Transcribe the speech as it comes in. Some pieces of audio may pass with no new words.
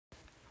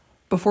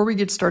Before we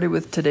get started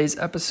with today's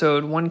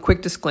episode, one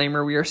quick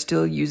disclaimer. We are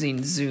still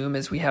using Zoom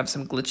as we have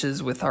some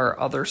glitches with our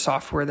other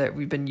software that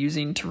we've been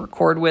using to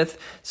record with.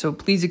 So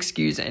please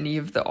excuse any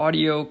of the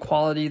audio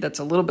quality that's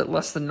a little bit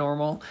less than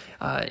normal.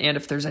 And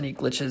if there's any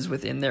glitches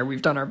within there,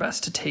 we've done our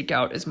best to take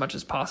out as much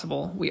as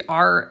possible. We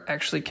are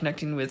actually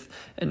connecting with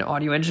an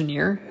audio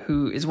engineer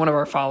who is one of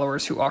our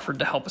followers who offered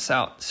to help us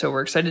out. So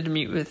we're excited to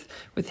meet with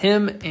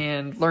him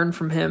and learn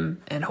from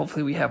him. And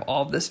hopefully we have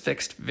all of this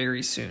fixed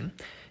very soon.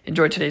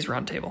 Enjoy today's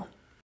roundtable.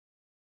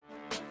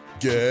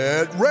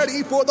 Get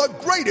ready for the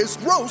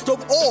greatest roast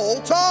of all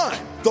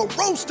time, the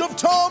Roast of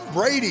Tom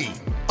Brady,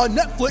 a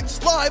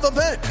Netflix live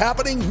event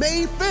happening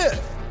May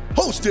 5th.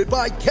 Hosted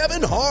by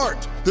Kevin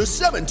Hart, the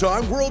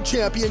 7-time world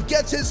champion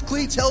gets his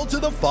cleats held to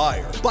the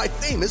fire by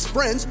famous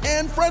friends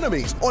and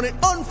frenemies on an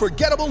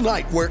unforgettable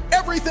night where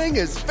everything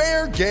is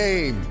fair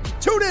game.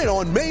 Tune in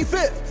on May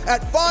 5th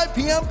at 5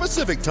 p.m.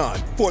 Pacific time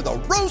for the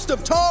Roast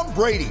of Tom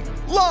Brady,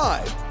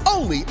 live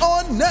only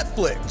on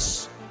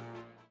Netflix.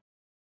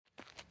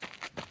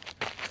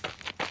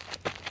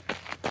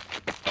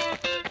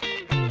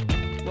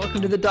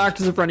 Welcome to the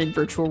Doctors of Running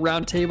Virtual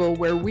Roundtable,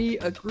 where we,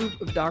 a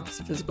group of doctors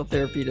of physical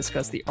therapy,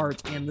 discuss the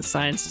art and the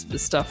science of the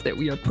stuff that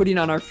we are putting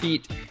on our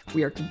feet.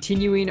 We are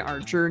continuing our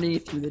journey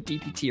through the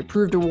DPT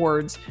Approved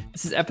Awards.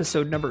 This is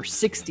episode number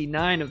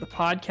 69 of the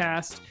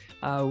podcast.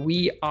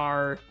 We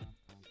are,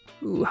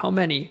 how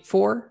many?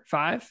 4,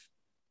 5?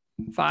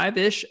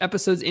 5-ish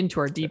episodes into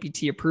our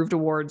DPT Approved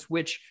Awards,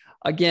 which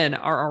again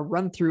are our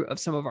run through of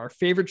some of our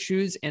favorite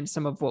shoes and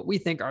some of what we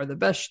think are the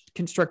best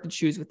constructed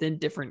shoes within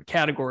different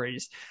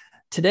categories.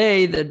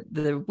 Today,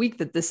 the week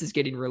that this is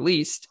getting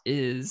released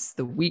is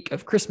the week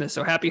of Christmas.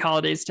 So happy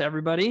holidays to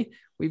everybody.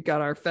 We've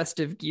got our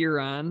festive gear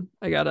on.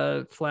 I got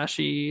a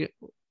flashy,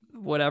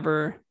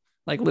 whatever,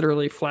 like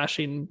literally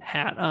flashing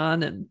hat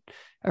on, and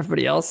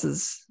everybody else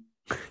is,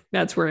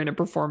 Matt's wearing a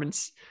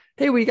performance.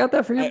 Hey, we got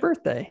that for your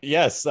birthday.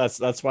 Yes,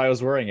 that's why I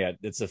was wearing it.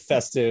 It's a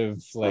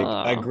festive,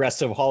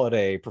 aggressive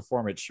holiday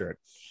performance shirt.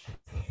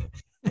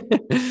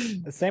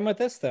 The same with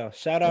this though.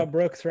 Shout out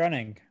Brooks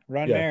Running.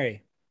 Run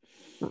Merry.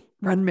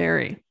 Run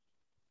Merry.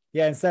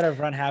 Yeah, instead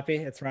of Run Happy,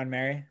 it's Run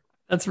Merry.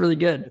 That's really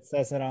good. It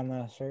says it on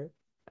the shirt.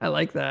 I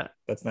like that.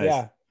 That's nice.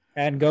 Yeah.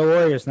 And go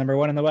Warriors,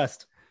 #1 in the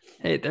West.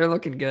 Hey, they're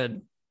looking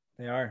good.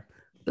 They are.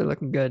 They're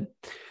looking good.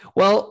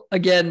 Well,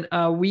 again,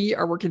 we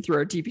are working through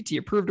our DPT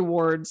Approved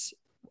Awards.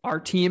 Our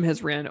team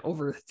has ran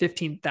over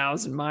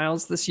 15,000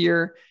 miles this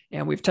year,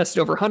 and we've tested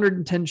over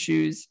 110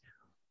 shoes.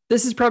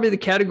 This is probably the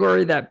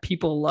category that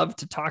people love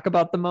to talk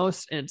about the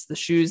most, and it's the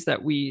shoes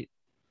that we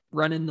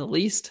run in the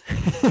least.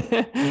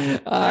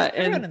 And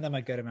running them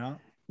a good amount.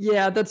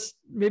 Yeah,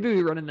 maybe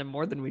we run in them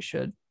more than we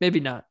should. Maybe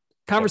not.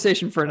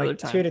 Conversation for another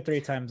time. 2 to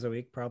 3 times a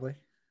week, probably.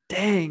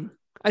 Dang.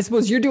 I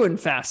suppose you're doing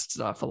fast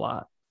stuff a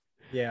lot.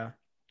 Yeah.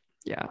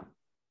 Yeah.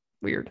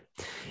 Weird.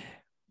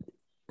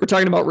 We're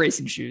talking about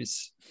racing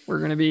shoes. We're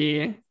going to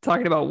be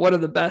talking about what are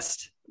the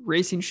best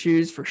racing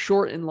shoes for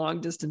short and long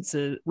distance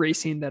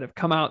racing that have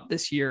come out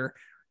this year.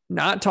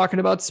 Not talking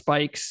about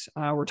spikes.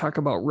 We're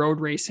talking about road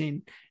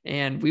racing,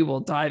 and we will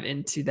dive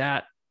into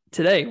that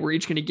today. We're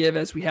each going to give,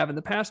 as we have in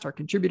the past, our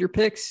contributor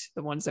picks,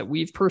 the ones that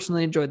we've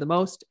personally enjoyed the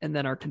most, and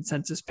then our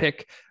consensus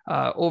pick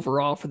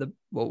overall for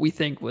what we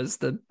think was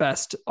the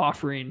best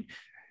offering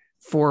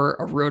for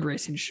a road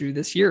racing shoe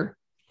this year.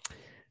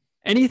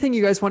 Anything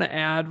you guys want to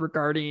add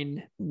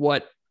regarding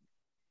what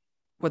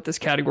this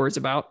category is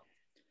about?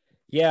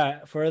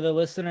 Yeah, for the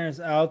listeners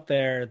out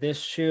there, this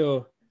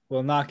shoe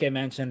will not get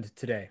mentioned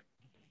today.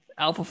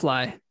 Alpha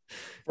Fly.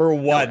 For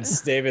once,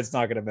 David's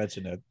not going to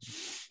mention it.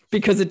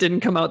 Because it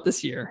didn't come out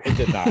this year. It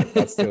did not.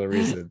 That's the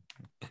reason.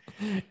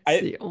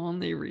 It's the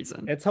only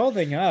reason. It's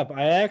holding up.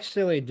 I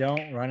actually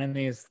don't run in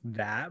these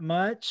that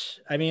much.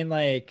 I mean,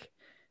 like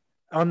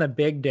on the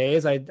big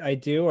days I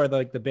do, or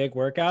like the big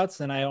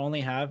workouts, and I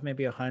only have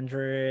maybe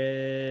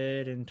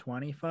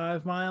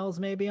 125 miles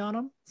maybe on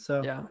them.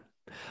 So yeah.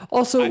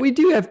 Also, we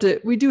do have to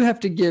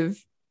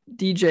give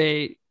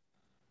DJ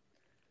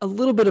a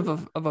little bit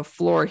of a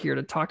floor here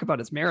to talk about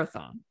his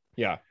marathon.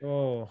 Yeah.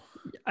 Oh,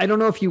 I don't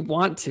know if you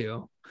want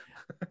to.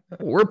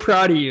 We're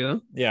proud of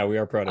you. Yeah, we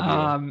are proud of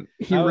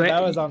you.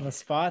 That was on the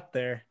spot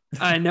there.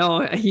 I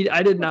know.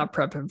 I did not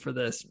prep him for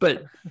this,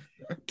 but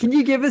can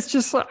you give us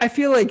just, I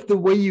feel like the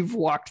way you've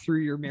walked through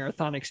your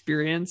marathon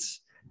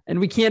experience, and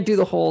we can't do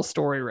the whole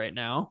story right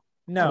now.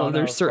 No,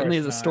 there certainly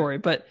is a story,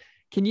 but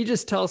can you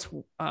just tell us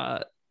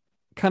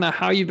kind of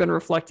how you've been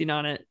reflecting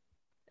on it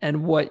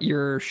and what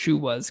your shoe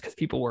was? Because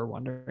people were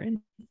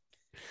wondering.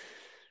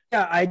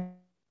 Yeah, I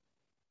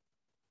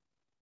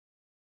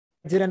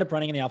did end up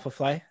running in the Alpha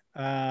Fly.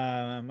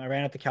 I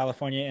ran at the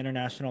California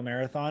International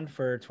Marathon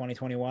for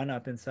 2021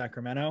 up in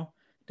Sacramento,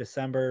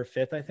 December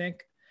 5th, I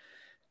think.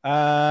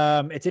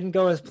 It didn't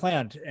go as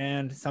planned,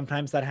 and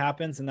sometimes that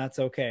happens, and that's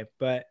okay.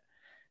 But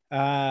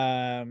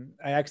I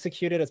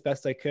executed as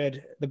best I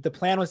could. The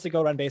plan was to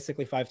go run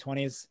basically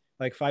 520s,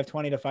 like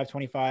 520 to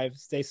 525,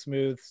 stay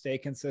smooth, stay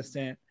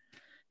consistent,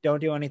 don't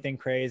do anything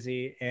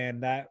crazy.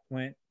 And that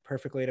went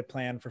perfectly to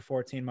plan for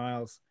 14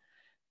 miles.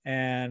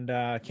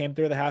 and came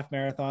through the half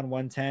marathon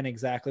 110,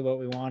 exactly what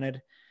we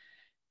wanted.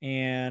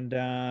 And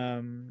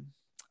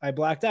I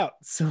blacked out.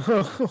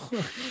 So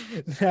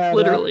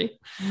literally,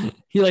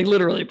 he like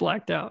literally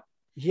blacked out.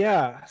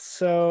 Yeah.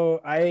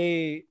 So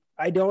I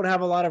don't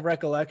have a lot of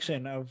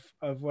recollection of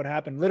what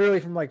happened. Literally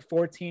from like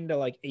 14 to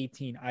like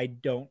 18, I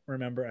don't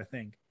remember a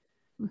thing.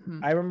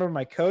 I remember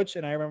my coach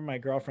and I remember my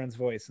girlfriend's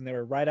voice, and they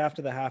were right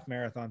after the half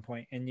marathon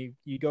point. And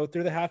you go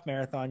through the half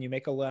marathon, you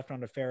make a left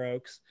onto Fair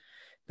Oaks.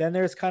 Then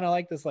there's kind of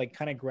like this like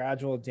kind of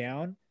gradual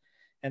down,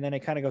 and then it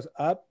kind of goes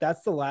up.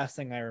 That's the last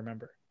thing I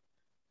remember.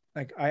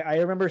 Like I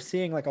remember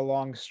seeing like a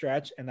long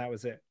stretch, and that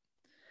was it.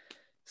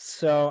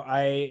 So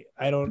I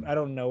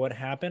don't know what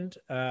happened.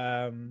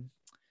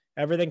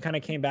 Everything kind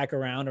of came back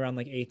around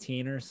like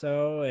 18 or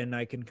so, and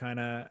I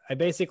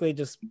basically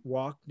just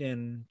walked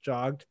and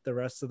jogged the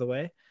rest of the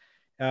way.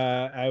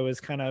 I was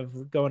kind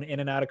of going in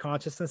and out of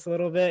consciousness a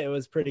little bit. It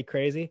was pretty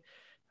crazy.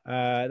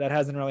 That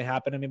hasn't really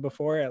happened to me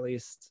before, at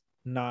least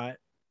not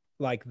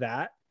like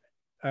that.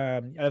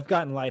 I've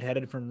gotten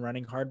lightheaded from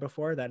running hard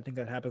before. I think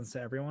that happens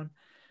to everyone.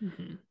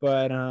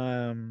 But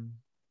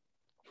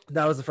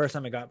that was the first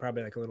time it got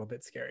probably like a little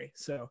bit scary.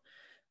 So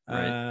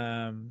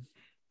right.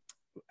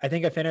 I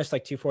think I finished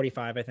like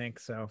 2:45, I think.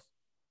 So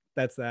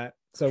that's that.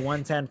 So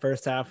 110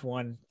 first half,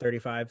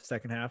 1:35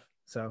 second half.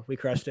 So we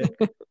crushed it.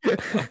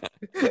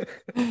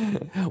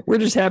 We're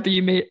just happy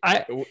you made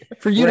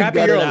for you. We're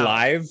happy you're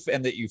alive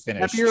and that you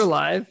finished. Happy you're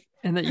alive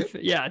and that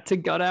you to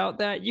gut out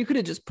that you could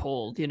have just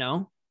pulled,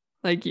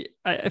 like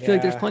I feel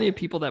like there's plenty of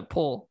people that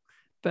pull,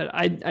 but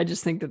I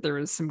just think that there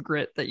was some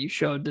grit that you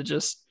showed to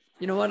just,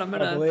 you know what, I'm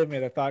gonna believe me,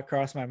 the thought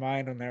crossed my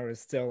mind when there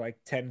was still like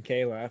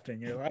 10K left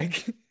and you're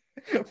like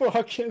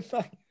walking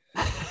like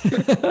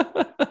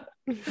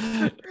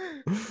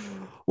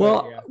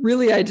well,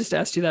 really, I just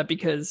asked you that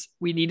because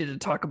we needed to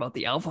talk about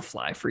the Alpha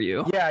Fly for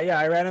you. Yeah,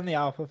 I ran in the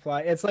Alpha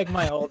Fly. It's like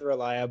my old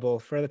reliable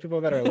for the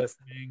people that are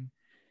listening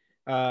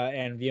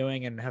and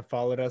viewing and have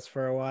followed us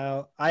for a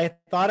while. I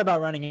thought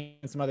about running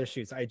in some other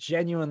shoes. I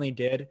genuinely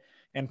did.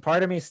 And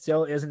part of me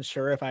still isn't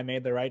sure if I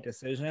made the right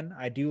decision.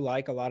 I do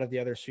like a lot of the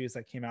other shoes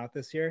that came out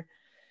this year.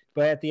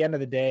 But at the end of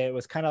the day, it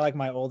was kind of like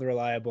my old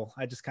reliable.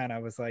 I just kind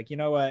of was like, you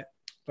know what?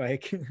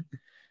 Like,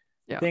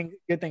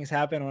 good things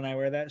happen when I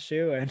wear that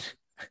shoe. And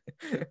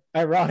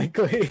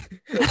ironically,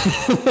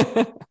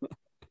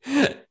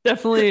 it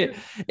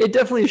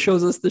definitely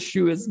shows us the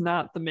shoe is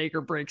not the make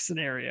or break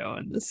scenario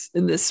in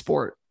this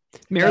sport.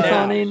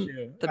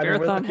 Marathoning, the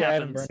marathon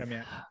happens.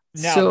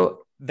 Now, so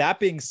that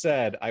being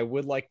said, I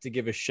would like to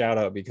give a shout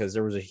out because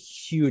there was a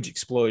huge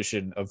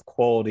explosion of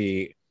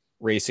quality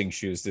racing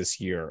shoes this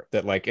year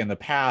that, like, in the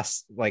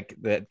past, like,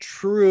 the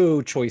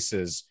true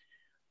choices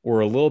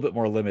were a little bit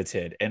more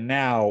limited, and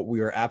now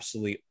we are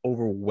absolutely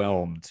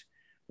overwhelmed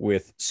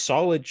with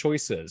solid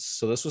choices.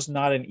 So this was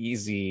not an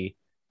easy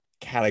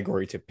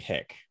category to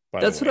pick.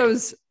 That's what I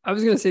was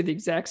going to say, the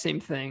exact same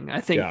thing. I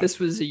think this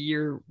was a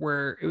year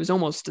where it was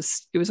almost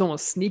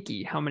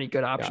sneaky how many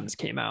good options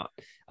came out.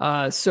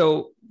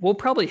 So we'll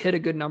probably hit a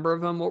good number of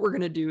them. What we're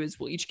going to do is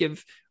we'll each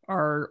give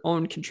our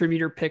own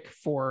contributor pick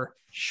for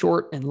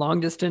short and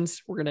long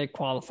distance. We're going to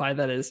qualify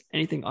that as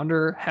anything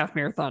under half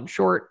marathon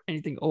short,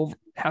 anything over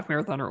half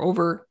marathon or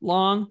over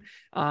long.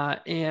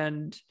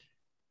 And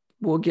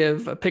we'll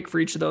give a pick for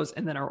each of those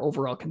and then our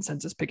overall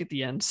consensus pick at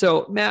the end.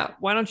 So Matt,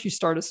 why don't you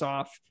start us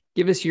off?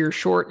 Give us your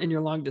short and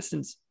your long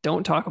distance.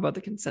 Don't talk about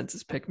the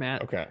consensus pick,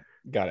 Matt. Okay.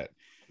 Got it.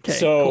 Okay.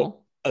 So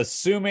cool.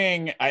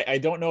 Assuming I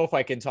don't know if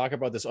I can talk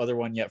about this other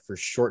one yet for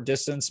short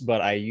distance, but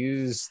I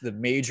use the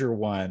major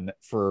one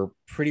for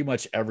pretty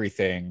much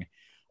everything,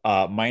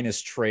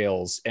 minus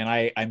trails. And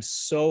I'm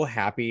so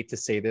happy to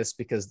say this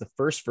because the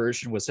first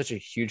version was such a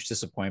huge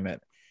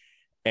disappointment.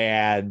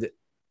 And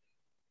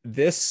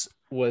this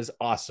was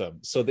awesome.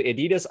 So the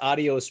Adidas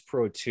Adios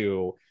Pro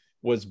 2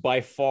 was by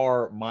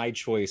far my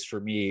choice for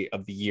me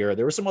of the year.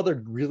 There were some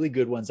other really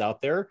good ones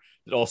out there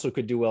that also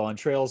could do well on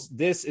trails.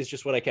 This is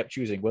just what I kept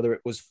choosing, whether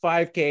it was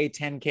 5K,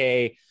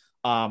 10K.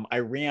 I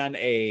ran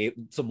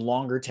some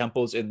longer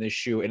tempos in this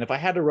shoe. And if I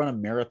had to run a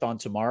marathon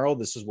tomorrow,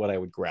 this is what I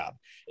would grab.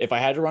 If I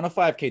had to run a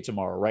 5K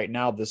tomorrow, right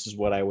now, this is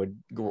what I would,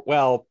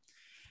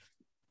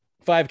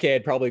 5K,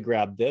 I'd probably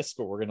grab this,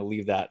 but we're going to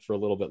leave that for a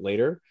little bit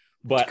later.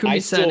 But I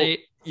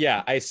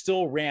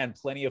still ran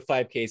plenty of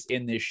 5Ks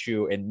in this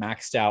shoe and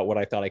maxed out what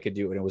I thought I could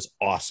do. And it was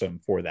awesome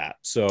for that.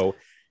 So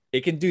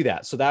it can do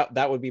that. So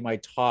that would be my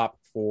top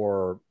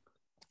for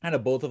kind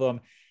of both of them.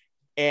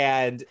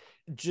 And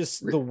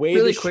just the way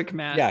really quick,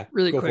 Matt. Yeah,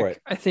 really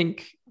quick. I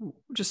think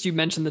just you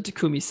mentioned the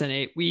Takumi Sen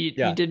 8. We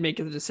did make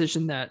the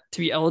decision that to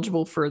be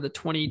eligible for the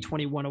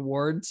 2021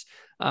 awards,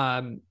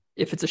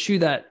 if it's a shoe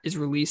that is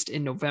released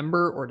in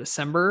November or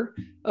December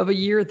of a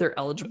year, they're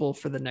eligible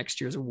for the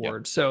next year's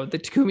award. Yep. So the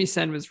Takumi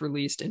Sen was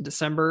released in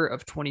December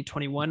of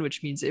 2021,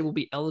 which means it will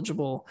be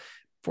eligible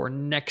for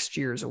next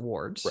year's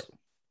awards. Right.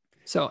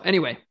 So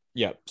anyway.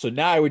 Yeah. So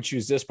now I would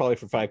choose this probably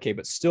for 5K,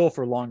 but still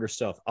for longer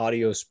stuff,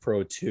 Adios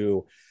Pro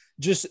 2.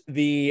 just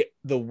the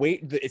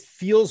weight, it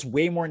feels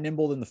way more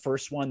nimble than the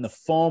first one. The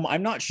foam,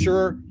 I'm not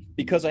sure,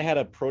 because I had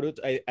a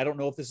prototype. I don't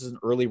know if this is an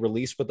early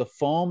release, but the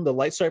foam, the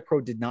Lightstrike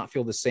Pro did not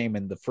feel the same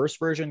in the first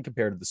version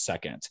compared to the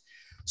second.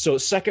 So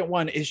second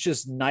one is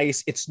just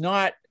nice. It's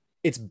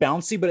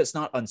bouncy, but it's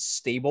not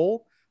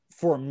unstable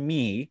for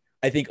me.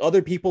 I think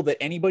other people,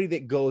 that anybody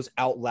that goes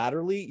out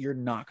laterally, you're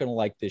not going to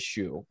like this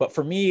shoe. But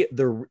for me,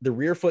 the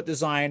rear foot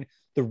design,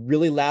 the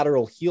really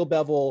lateral heel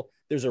bevel,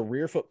 there's a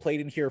rear foot plate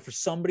in here. For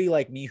somebody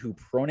like me who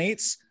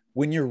pronates,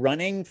 when you're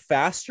running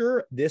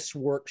faster, this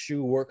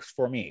shoe works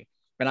for me.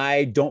 And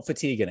I don't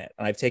fatigue in it.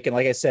 And I've taken,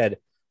 like I said,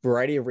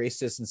 variety of race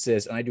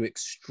distances, and I do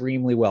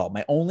extremely well.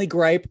 My only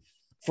gripe,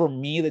 for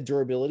me, the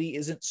durability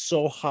isn't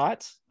so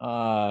hot.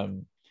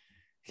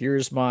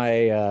 Here's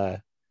my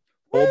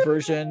old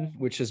version,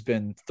 which has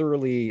been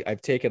thoroughly,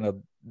 I've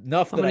taken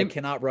enough that I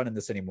cannot run in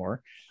this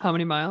anymore. How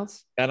many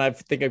miles? And I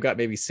think I've got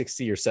maybe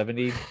 60 or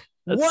 70.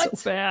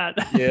 That's so bad.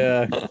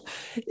 Yeah.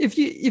 if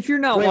you're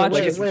not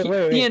watching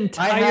the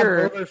entire, I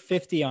have over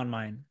 50 on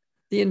mine.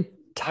 The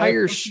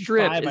entire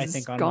strip is I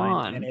think, on gone.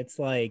 Mine, and it's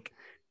like,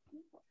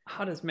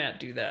 how does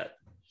Matt do that?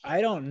 I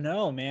don't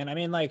know, man. I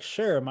mean, like,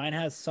 sure, mine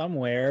has some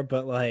wear,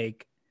 but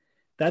like,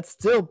 that's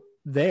still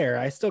there.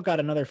 I still got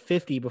another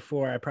 50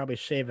 before I probably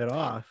shave it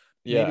off.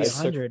 Yeah, maybe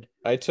 100.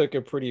 I took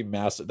a pretty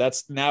massive.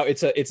 That's now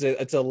it's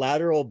a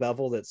lateral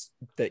bevel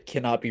that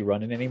cannot be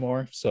running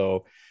anymore.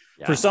 So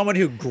for someone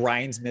who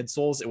grinds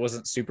midsoles, it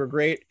wasn't super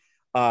great.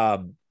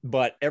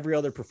 But every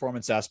other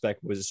performance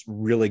aspect was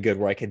really good,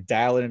 where I could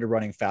dial it into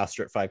running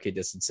faster at 5K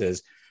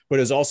distances. But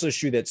it was also a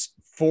shoe that's,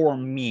 for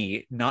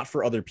me, not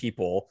for other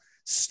people,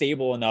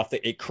 stable enough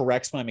that it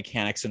corrects my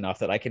mechanics enough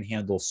that I can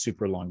handle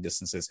super long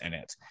distances in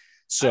it.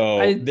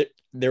 So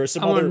there was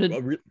some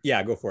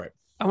go for it.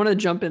 I want to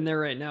jump in there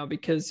right now,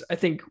 because I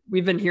think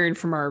we've been hearing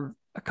from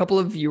a couple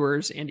of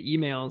viewers and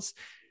emails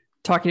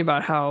talking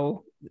about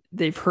how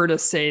they've heard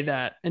us say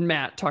that, and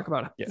Matt talk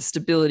about the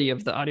stability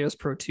of the Adios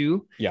Pro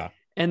 2. Yeah.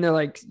 And they're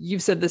like,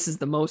 you've said this is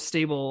the most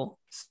stable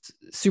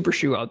super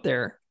shoe out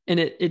there. And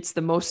it's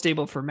the most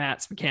stable for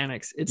Matt's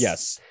mechanics.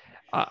 It's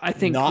I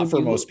think not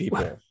for most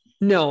people.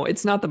 No,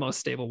 it's not the most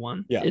stable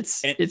one. Yeah.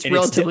 It's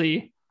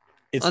relatively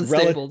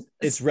unstable.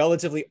 It's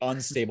relatively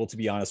unstable, to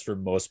be honest, for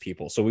most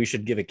people. So we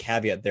should give a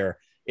caveat there.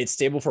 It's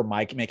stable for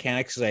my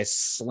mechanics because I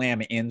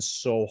slam in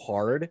so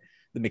hard.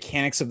 The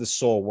mechanics of the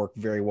sole work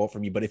very well for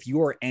me. But if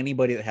you are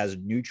anybody that has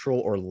neutral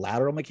or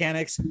lateral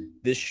mechanics,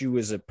 this shoe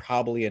is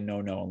probably a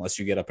no-no unless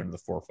you get up into the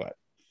forefoot.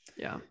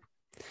 Yeah.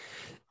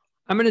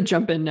 I'm going to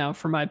jump in now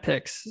for my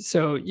picks.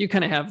 So you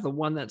kind of have the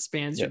one that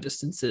spans your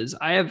distances.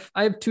 I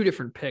have two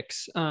different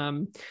picks.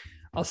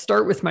 I'll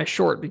start with my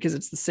short because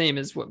it's the same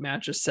as what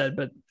Matt just said,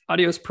 but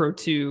Adios Pro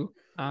 2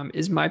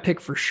 is my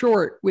pick for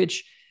short,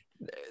 which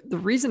the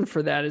reason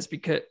for that is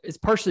because it's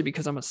partially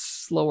because I'm a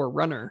slower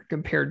runner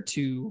compared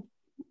to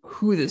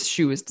who this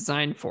shoe is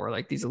designed for,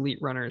 like these elite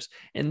runners.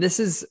 And this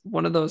is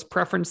one of those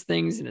preference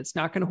things, and it's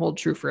not going to hold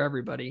true for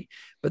everybody.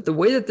 But the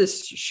way that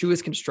this shoe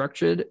is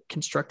constructed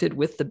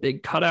with the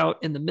big cutout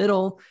in the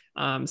middle,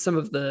 some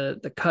of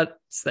the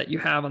cuts that you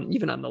have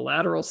even on the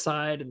lateral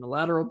side and the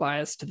lateral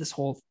bias to this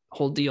whole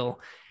deal,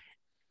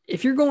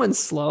 if you're going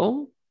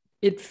slow,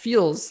 it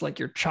feels like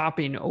you're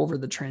chopping over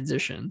the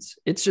transitions.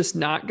 It's just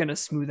not going to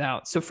smooth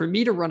out. So for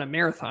me to run a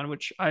marathon,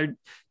 which I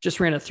just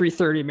ran a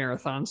 3:30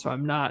 marathon, so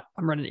I'm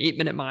running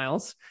 8-minute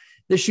miles.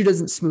 This shoe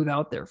doesn't smooth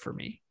out there for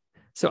me.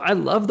 So I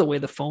love the way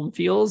the foam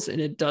feels, and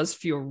it does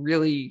feel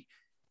really,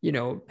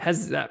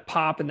 has that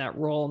pop and that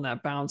roll and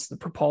that bounce, the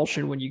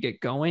propulsion when you get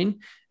going.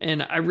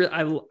 And I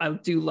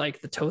do like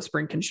the toe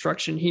spring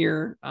construction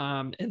here.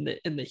 And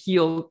the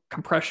heel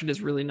compression is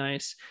really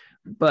nice,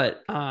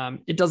 but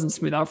it doesn't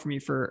smooth out for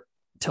me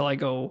till I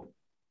go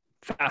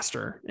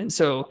faster. And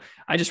so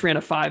I just ran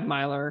a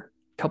 5-miler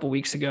a couple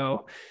weeks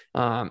ago.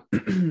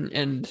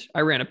 And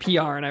I ran a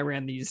PR, and I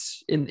ran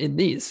these in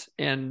these,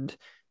 and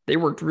they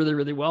worked really,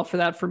 really well for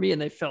that for me.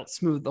 And they felt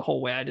smooth the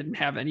whole way. I didn't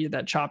have any of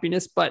that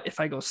choppiness, but if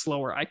I go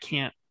slower, I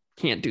can't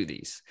do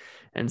these.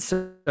 And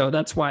so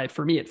that's why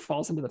for me, it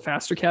falls into the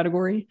faster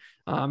category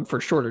for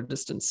shorter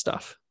distance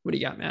stuff. What do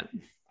you got, Matt?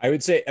 I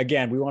would say,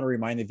 again, we want to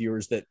remind the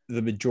viewers that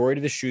the majority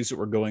of the shoes that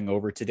we're going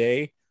over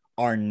today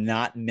are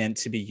not meant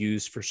to be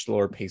used for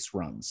slower pace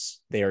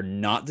runs. They are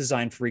not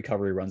designed for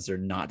recovery runs. They're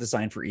not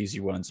designed for easy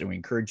runs. And we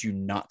encourage you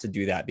not to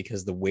do that,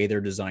 because the way they're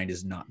designed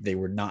they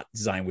were not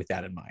designed with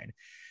that in mind.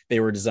 They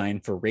were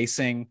designed for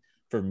racing,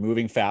 for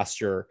moving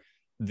faster.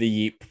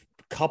 The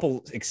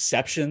couple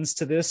exceptions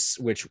to this,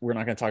 which we're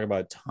not going to talk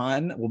about a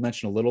ton, we'll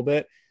mention a little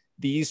bit.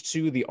 These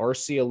two, the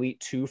RC Elite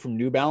 2 from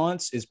New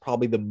Balance is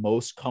probably the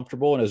most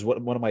comfortable and is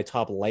one of my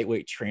top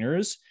lightweight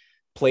trainers.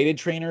 Plated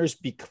trainers,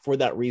 for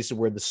that reason,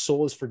 where the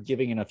sole is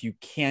forgiving enough, you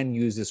can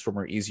use this for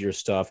more easier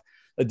stuff.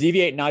 The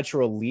Deviate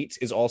Nitro Elite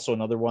is also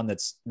another one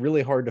that's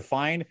really hard to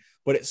find,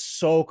 but it's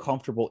so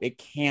comfortable. It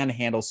can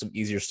handle some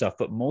easier stuff,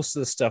 but most of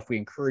the stuff we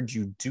encourage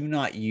you do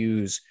not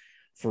use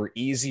for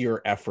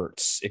easier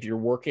efforts. If you're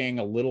working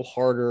a little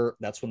harder,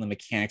 that's when the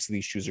mechanics of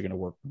these shoes are going to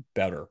work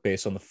better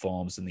based on the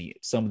foams and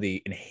some of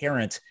the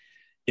inherent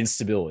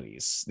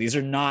instabilities.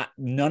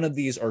 None of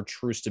these are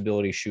true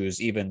stability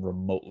shoes, even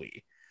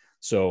remotely.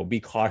 So be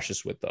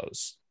cautious with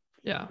those.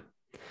 Yeah.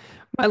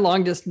 My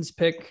long distance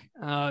pick,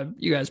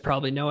 you guys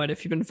probably know it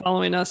if you've been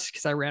following us,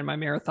 because I ran my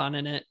marathon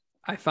in it.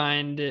 I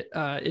find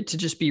it to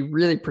just be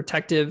really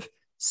protective,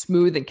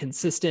 smooth and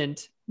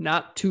consistent,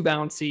 not too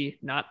bouncy,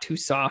 not too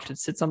soft. It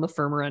sits on the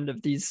firmer end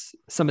of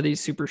some of these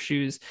super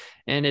shoes,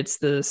 and it's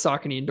the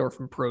Saucony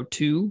Endorphin Pro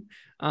 2.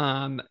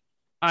 I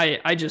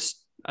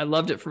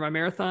loved it for my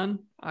marathon.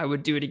 I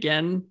would do it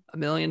again a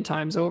million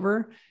times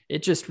over.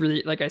 It just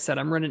really, like I said,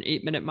 I'm running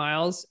 8-minute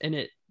miles,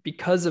 and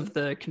because of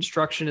the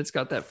construction, it's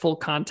got that full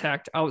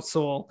contact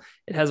outsole.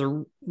 It has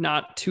a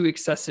not too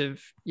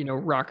excessive,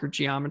 rocker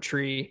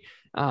geometry.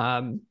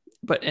 And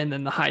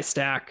then the high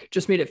stack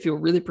just made it feel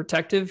really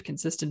protective,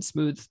 consistent,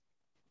 smooth.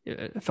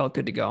 It felt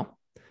good to go,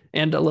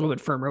 and a little bit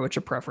firmer, which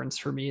a preference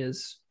for me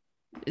is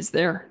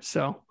there.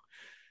 So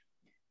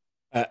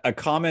a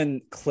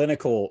common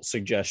clinical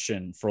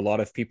suggestion for a lot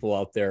of people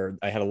out there.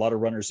 I had a lot of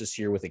runners this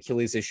year with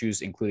Achilles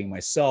issues, including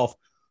myself,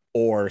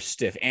 or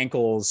stiff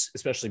ankles,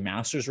 especially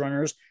masters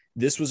runners.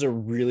 This was a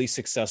really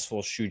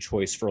successful shoe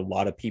choice for a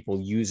lot of people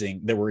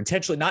that were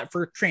intentionally not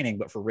for training,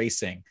 but for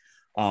racing.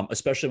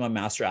 Especially my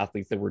master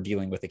athletes that were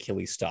dealing with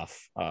Achilles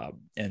stuff.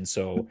 And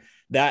so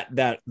that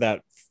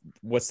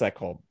what's that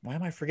called? Why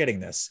am I forgetting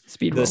this?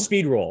 The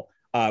speed roll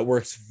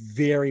works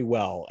very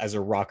well as a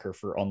rocker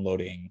for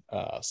unloading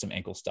some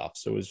ankle stuff.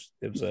 So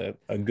it was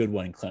a good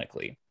one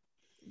clinically.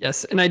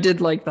 Yes. And I did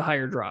like the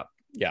higher drop.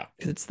 Yeah.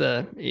 Because it's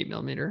the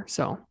 8mm.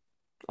 So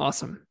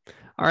awesome.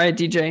 All right,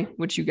 DJ,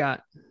 what you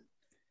got?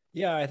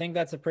 Yeah, I think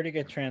that's a pretty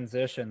good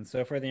transition.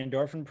 So for the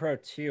Endorphin Pro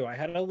 2, I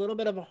had a little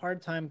bit of a hard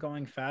time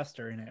going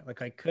faster in it.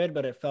 Like I could,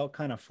 but it felt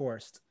kind of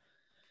forced.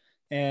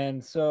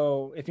 And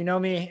so if you know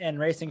me and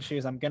racing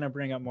shoes, I'm going to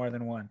bring up more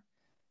than one.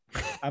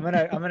 I'm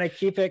going to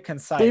keep it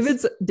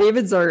concise.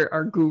 David's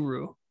our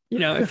guru.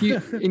 If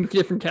you in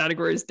different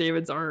categories,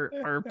 David's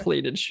our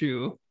plated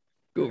shoe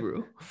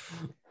guru.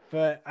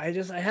 But I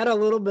had a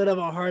little bit of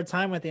a hard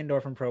time with the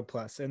Endorphin Pro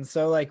Plus. And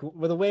so like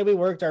with the way we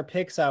worked our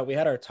picks out, we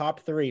had our top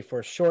 3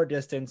 for short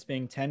distance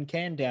being 10K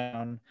and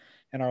down,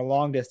 and our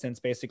long distance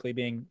basically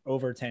being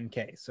over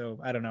 10K. So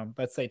I don't know,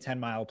 let's say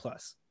 10 mile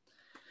plus.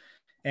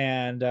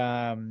 And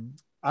I'm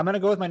going to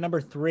go with my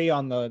number 3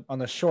 on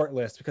the short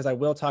list, because I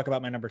will talk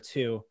about my number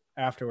 2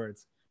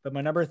 afterwards. But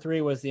my number 3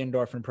 was the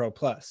Endorphin Pro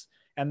Plus.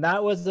 And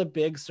that was a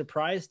big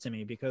surprise to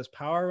me, because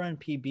Power Run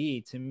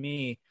PB, to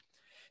me,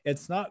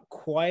 it's not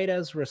quite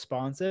as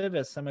responsive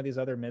as some of these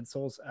other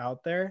midsoles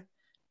out there.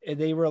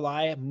 They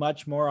rely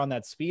much more on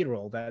that speed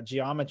roll, that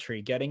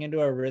geometry, getting into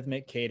a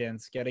rhythmic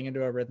cadence, getting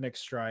into a rhythmic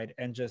stride,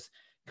 and just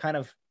kind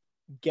of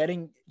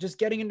getting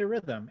into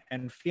rhythm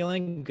and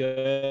feeling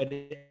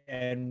good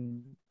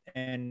and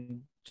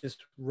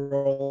just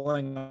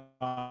rolling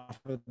off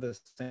of the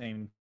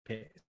same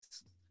pace.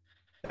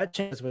 That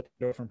changes with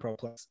Endorphin Pro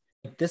Plus.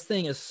 This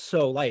thing is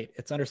so light.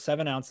 It's under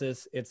 7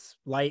 ounces. It's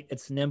light.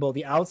 It's nimble.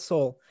 The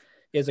outsole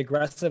is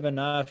aggressive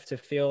enough to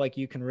feel like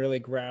you can really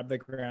grab the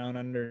ground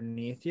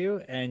underneath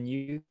you, and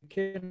you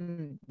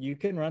can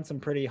run some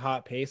pretty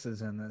hot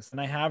paces in this.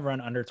 And I have run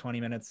under 20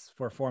 minutes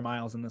for 4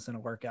 miles in this in a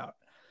workout,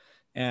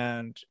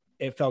 and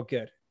it felt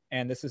good.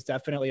 And this is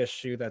definitely a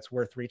shoe that's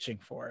worth reaching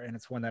for. And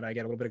it's one that I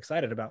get a little bit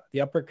excited about.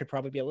 The upper could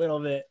probably be a little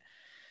bit,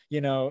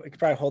 it could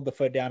probably hold the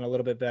foot down a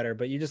little bit better,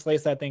 but you just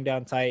lace that thing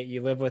down tight.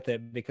 You live with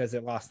it because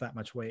it lost that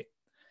much weight.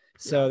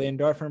 So the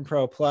Endorphin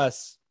Pro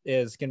Plus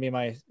is going to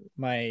be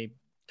my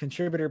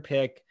contributor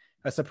pick,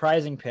 a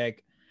surprising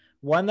pick,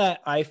 one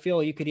that I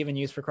feel you could even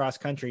use for cross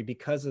country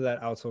because of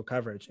that outsole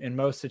coverage in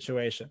most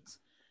situations.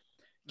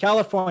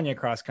 California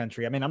cross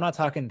country, I mean, I'm not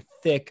talking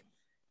thick,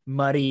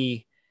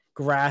 muddy,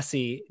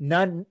 grassy.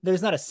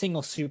 There's not a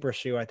single super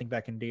shoe I think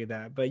that can do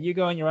that. But you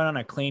go and you run on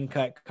a clean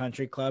cut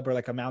country club or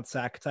like a Mount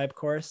Sac type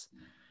course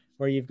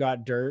where you've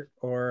got dirt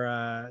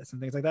or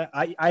some things like that.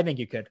 I think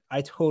you could.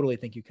 I totally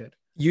think you could.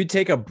 You'd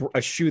take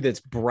a shoe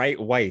that's bright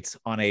white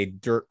on a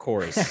dirt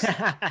course.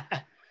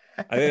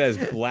 I think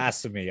that's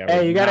blasphemy.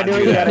 Hey, you got to do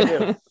what you got to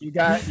do.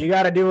 You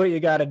got to do what you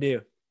got to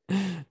do.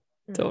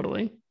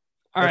 Totally.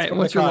 All right.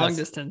 What's your long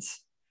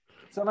distance?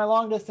 So my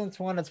long distance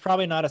one, it's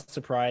probably not a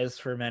surprise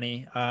for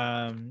many.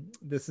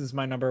 This is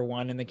my number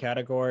 1 in the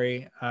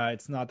category.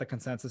 It's not the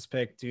consensus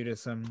pick due to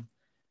some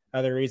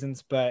other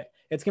reasons, but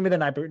it's going to be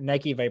the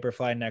Nike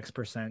Vaporfly Next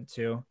Percent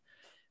 2.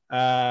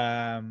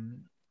 I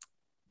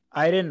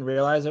didn't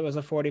realize it was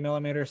a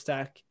 40mm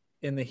stack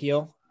in the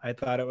heel. I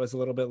thought it was a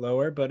little bit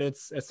lower, but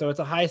it's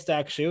a high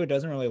stack shoe. It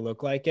doesn't really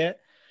look like it.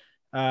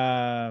 You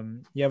have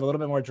a little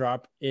bit more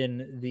drop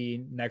in the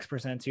Next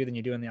Percent 2 than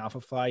you do in the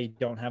Alpha Fly. You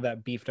don't have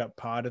that beefed up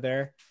pod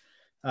there.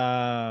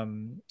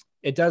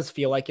 It does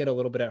feel like it a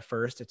little bit at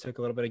first. It took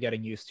a little bit of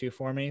getting used to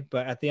for me,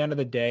 but at the end of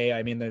the day,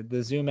 I mean,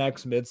 the Zoom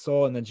X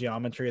midsole and the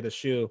geometry of the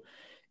shoe,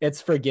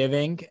 it's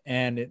forgiving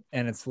and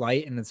it's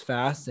light and it's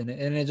fast and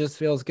it just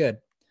feels good.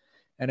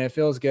 And it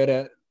feels good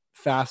at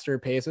faster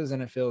paces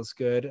and it feels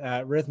good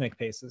at rhythmic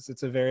paces.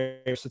 It's a very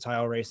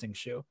versatile racing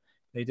shoe.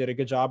 They did a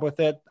good job with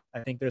it. I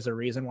think there's a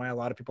reason why a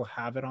lot of people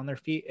have it on their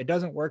feet. It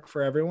doesn't work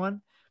for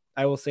everyone.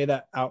 I will say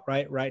that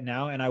outright right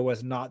now. And I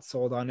was not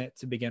sold on it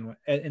to begin with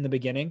in the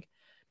beginning.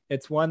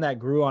 It's one that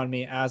grew on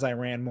me as I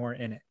ran more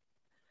in it.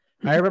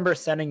 I remember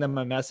sending them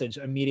a message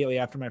immediately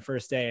after my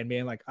first day and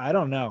being like, I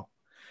don't know.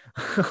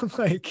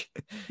 Like,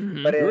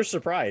 but you were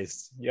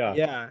surprised.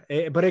 Yeah.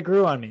 Yeah. But it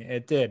grew on me.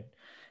 It did.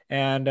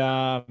 And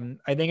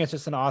I think it's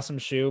just an awesome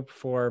shoe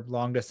for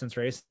long distance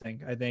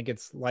racing. I think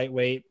it's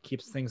lightweight,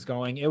 keeps things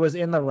going. It was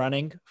in the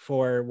running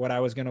for what I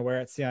was going to wear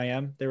at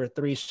CIM. There were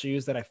 3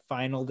 shoes that I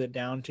finaled it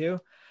down to.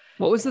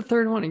 What was the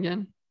third one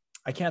again?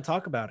 I can't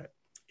talk about it.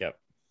 Yep.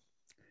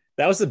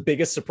 That was the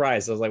biggest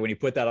surprise. I was like, when you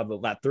put that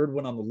on that third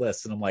one on the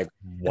list, and I'm like,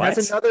 what? And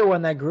that's another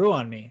one that grew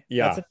on me.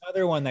 Yeah. That's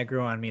another one that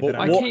grew on me.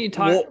 Why can't you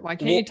talk? Why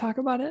can't you talk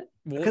about it?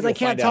 Because I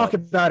can't talk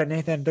about it,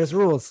 Nathan. There's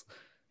rules.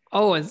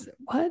 Oh,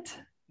 what?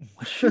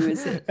 What shoe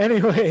is it?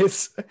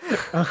 Anyways,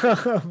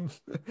 but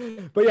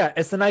yeah,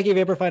 it's the Nike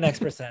Vaporfly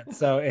Next%.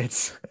 So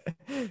it's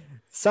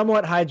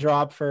somewhat high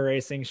drop for a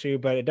racing shoe,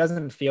 but it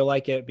doesn't feel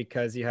like it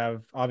because you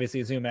have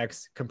obviously Zoom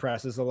X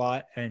compresses a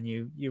lot and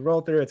you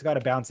roll through. It's got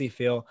a bouncy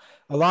feel.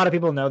 A lot of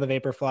people know the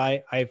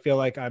Vaporfly. I feel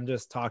like I'm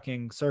just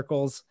talking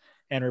circles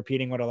and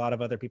repeating what a lot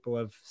of other people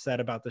have said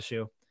about the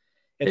shoe.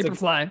 It's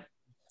Vaporfly.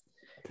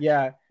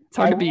 Yeah. It's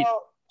hard to beat.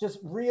 Just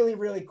really,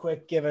 really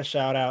quick, give a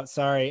shout out.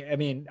 Sorry. I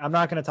mean, I'm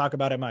not going to talk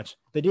about it much.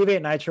 The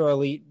Deviate Nitro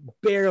Elite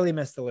barely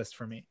missed the list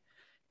for me.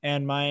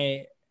 And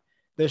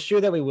the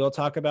shoe that we will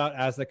talk about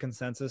as the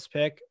consensus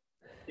pick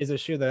is a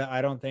shoe that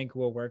I don't think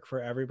will work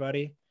for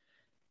everybody.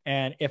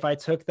 And if I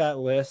took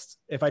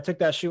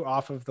that shoe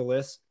off of the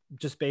list,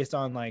 just based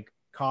on like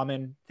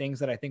common things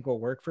that I think will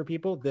work for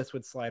people, this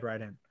would slide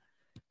right in.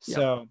 Yep.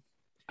 So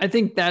I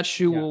think that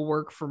shoe will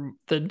work for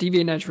the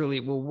Deviate Nitro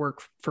Elite will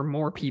work for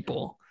more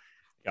people.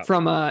 Yep.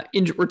 From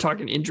you're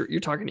talking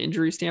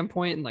injury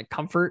standpoint and like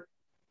comfort.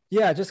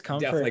 Yeah, just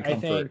comfort. Definitely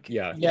comfort. I think,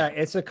 yeah,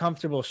 it's a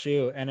comfortable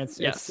shoe and it's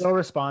still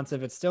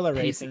responsive. It's still a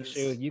racing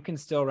shoe. You can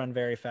still run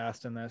very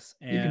fast in this.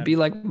 And you can be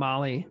like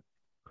Molly.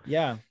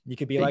 Yeah, you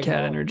could be Big like Cat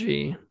Molly.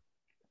 Energy.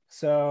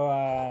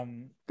 So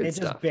it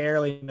stuff. just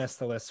barely missed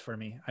the list for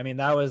me. I mean,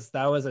 that was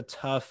a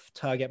tough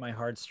tug at my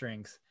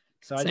heartstrings.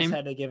 So I just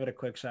had to give it a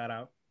quick shout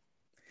out.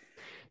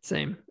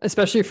 Same,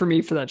 especially for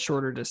me for that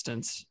shorter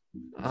distance,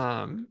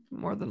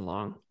 more than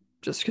long,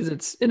 just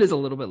because it is a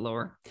little bit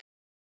lower.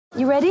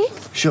 You ready?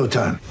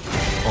 Showtime.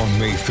 On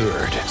May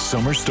 3rd,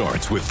 summer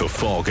starts with The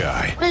Fall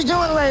Guy. Let's do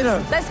it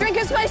later. Let's drink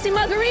a spicy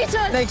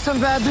margarita. Make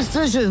some bad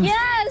decisions.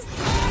 Yes.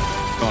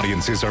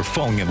 Audiences are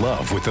falling in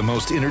love with the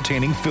most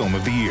entertaining film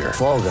of the year.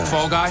 Fall Guy.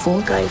 Fall Guy.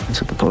 Fall guy.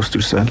 That's what the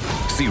poster said.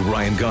 See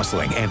Ryan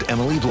Gosling and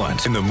Emily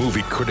Blunt in the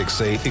movie critics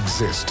say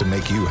exists to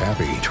make you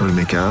happy. Trying to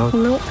make it out?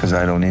 Nope. Because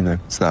I don't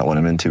either. It's not what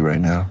I'm into right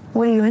now.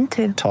 What are you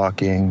into?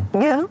 Talking.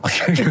 Yeah.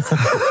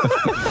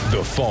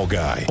 The Fall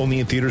Guy. Only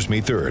in theaters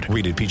May 3rd.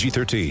 Rated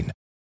PG-13.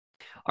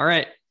 All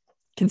right.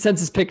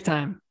 Consensus pick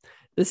time.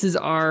 This is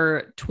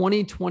our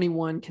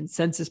 2021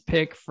 consensus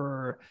pick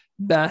for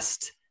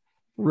best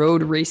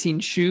road racing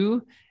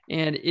shoe.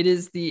 And it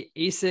is the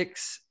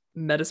ASICS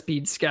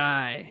Metaspeed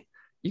Sky.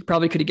 You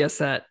probably could have guessed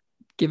that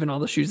given all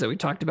the shoes that we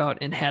talked about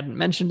and hadn't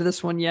mentioned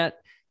this one yet.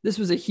 This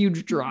was a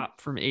huge drop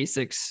from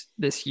ASICS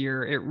this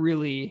year. It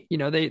really,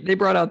 they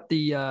brought out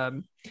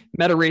the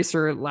Meta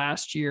Racer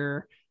last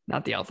year,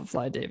 not the Alpha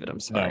Fly, David. I'm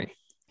sorry.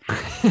 No.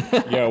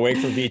 Yeah, wait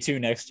for V2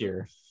 next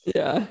year.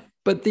 Yeah.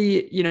 But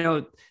they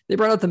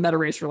brought out the Meta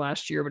Racer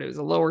last year, but it was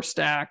a lower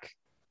stack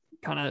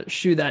kind of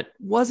shoe that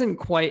wasn't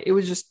quite,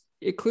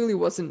 it clearly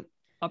wasn't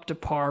up to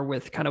par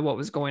with kind of what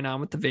was going on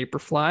with the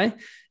Vaporfly.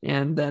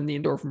 And then the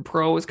Endorphin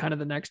Pro was kind of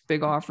the next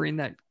big offering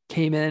that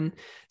came in.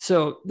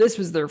 So this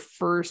was their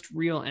first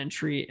real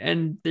entry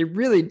and they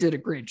really did a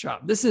great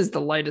job. This is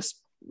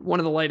one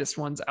of the lightest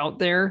ones out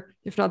there.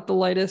 If not the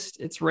lightest,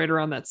 it's right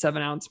around that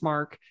 7-ounce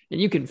mark. And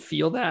you can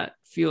feel that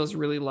feels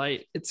really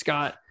light. It's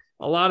got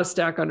a lot of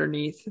stack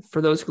underneath.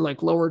 For those who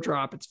like lower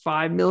drop, it's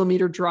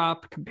 5mm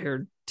drop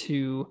compared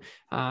to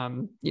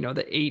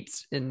the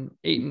 8 and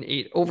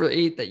 8 over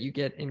 8 that you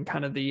get in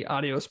kind of the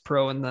Adios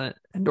Pro and the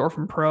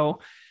Endorphin Pro.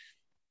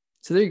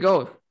 So there you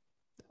go.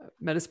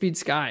 Metaspeed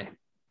Sky.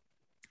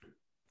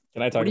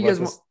 Can I talk about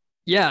this?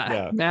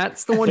 Yeah,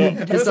 Matt's the one who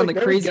has done the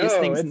craziest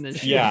things in this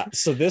shoe. Yeah,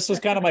 so this was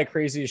kind of my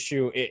craziest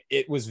shoe.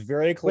 It was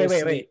very close.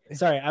 Wait.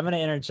 Sorry, I'm going to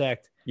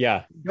interject.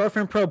 Yeah.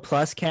 Endorphin Pro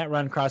Plus can't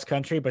run cross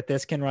country, but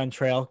this can run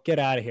trail. Get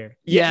out of here.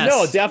 Yes.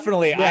 No,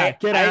 definitely. Yeah,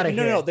 get out of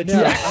here. No, the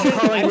traction.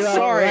 I'm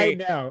sorry. Right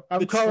now.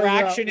 The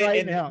traction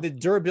and the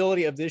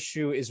durability of this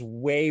shoe is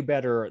way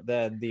better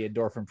than the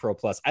Endorphin Pro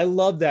Plus. I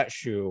love that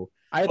shoe.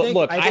 I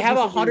have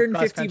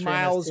 150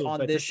 miles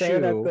on this shoe.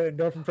 That the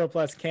Endorphin Pro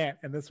Plus can't,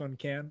 and this one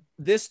can.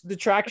 The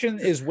traction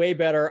is way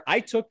better. I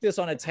took this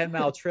on a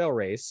 10-mile trail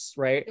race,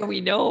 right?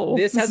 We know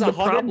this has a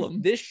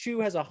problem. This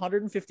shoe has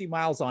 150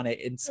 miles on it.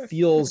 It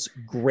feels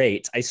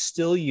great. I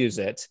still use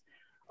it.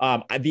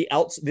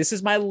 This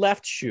is my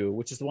left shoe,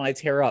 which is the one I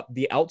tear up.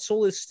 The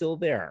outsole is still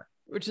there,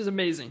 which is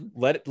amazing.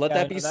 Let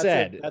that be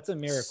said. That's a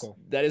miracle.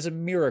 That is a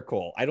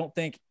miracle. I don't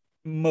think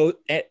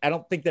I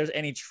don't think there's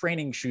any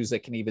training shoes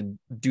that can even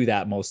do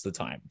that most of the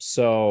time.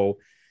 So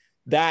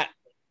that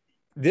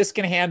this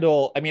can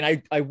handle, I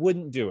mean, I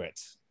wouldn't do it.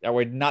 I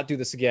would not do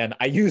this again.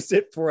 I used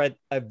it for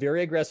a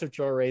very aggressive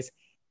trail race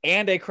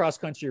and a cross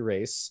country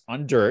race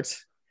on dirt.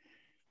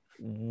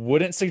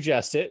 Wouldn't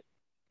suggest it.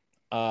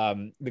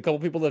 The couple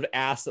people that have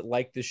asked that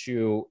like the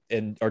shoe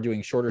and are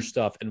doing shorter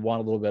stuff and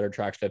want a little better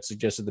traction, I've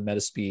suggested the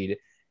Metaspeed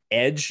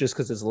Edge just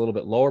because it's a little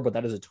bit lower, but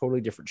that is a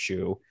totally different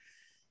shoe.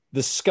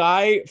 The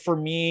Sky, for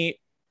me,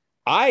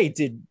 I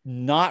did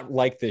not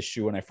like this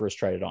shoe when I first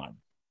tried it on.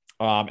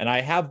 And I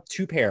have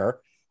two pair.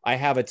 I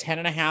have a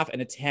 10.5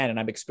 and a 10, and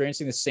I'm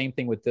experiencing the same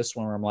thing with this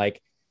one where I'm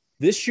like,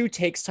 this shoe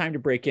takes time to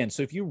break in.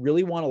 So if you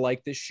really want to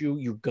like this shoe,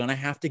 you're going to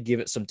have to give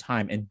it some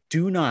time, and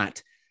do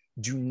not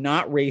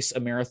race a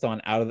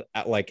marathon out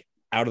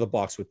of the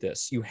box with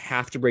this. You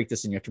have to break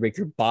this in. You have to break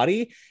your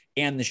body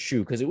and the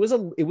shoe because it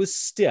was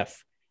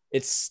stiff.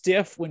 It's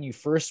stiff when you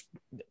first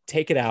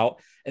take it out.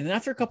 And then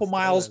after a couple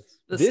miles,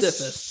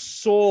 this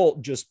sole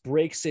just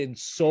breaks in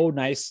so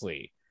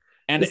nicely.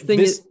 And this thing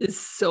is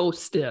so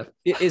stiff.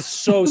 It is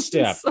so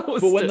stiff. So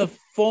stiff. When the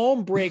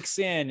foam breaks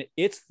in,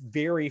 it's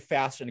very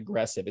fast and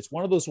aggressive. It's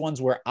one of those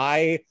ones where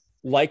I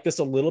like this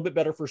a little bit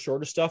better for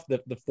shorter stuff.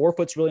 The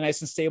forefoot's really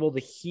nice and stable. The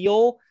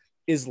heel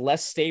is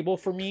less stable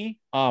for me.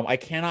 I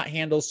cannot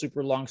handle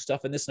super long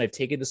stuff in this, and I've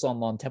taken this on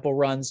long tempo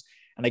runs,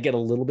 and I get a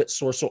little bit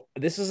sore. So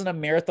this isn't a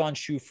marathon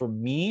shoe for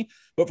me,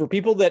 but for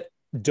people that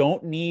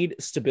don't need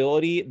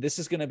stability, this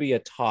is going to be a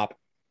top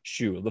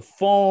shoe. The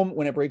foam,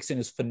 when it breaks in,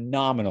 is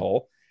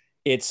phenomenal.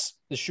 The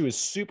shoe is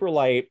super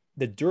light.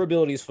 The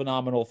durability is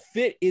phenomenal.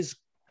 Fit is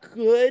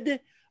good.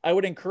 I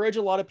would encourage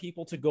a lot of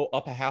people to go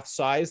up a half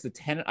size. The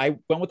 10, I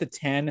went with the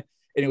 10,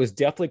 and it was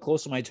definitely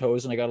close to my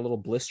toes, and I got a little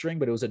blistering,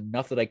 but it was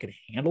enough that I could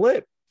handle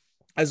it.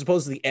 As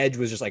opposed to the Edge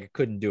was just like, I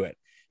couldn't do it.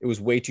 It was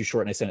way too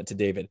short, and I sent it to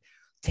David.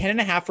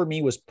 10.5 for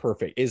me was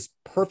perfect. Is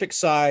perfect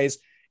size.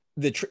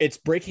 It's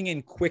breaking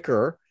in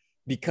quicker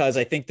because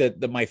I think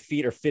that my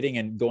feet are fitting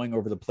and going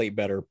over the plate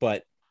better.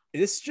 But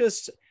it's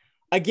just,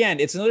 again,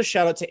 it's another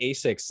shout out to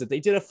ASICS that they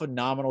did a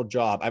phenomenal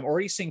job. I'm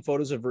already seeing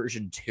photos of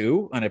version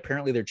 2, and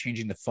apparently they're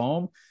changing the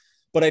foam.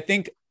 But I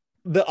think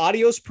the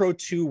Adios Pro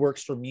 2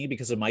 works for me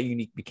because of my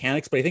unique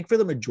mechanics. But I think for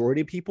the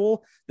majority of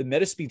people, the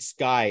Metaspeed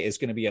Sky is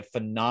going to be a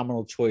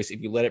phenomenal choice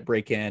if you let it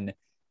break in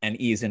and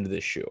ease into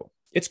this shoe.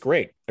 It's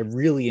great. I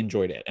really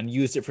enjoyed it and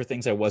used it for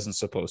things I wasn't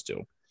supposed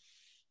to.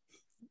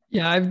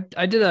 Yeah,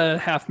 I did a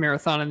half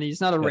marathon in these,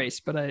 not a race,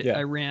 but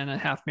I ran a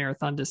half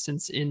marathon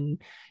distance in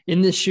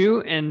this shoe.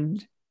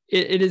 And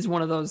it is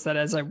one of those that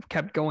as I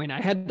kept going,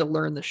 I had to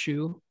learn the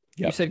shoe.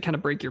 Yep. You said kind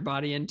of break your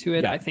body into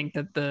it. Yeah. I think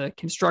that the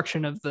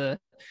construction of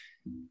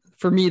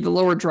for me, the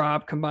lower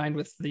drop combined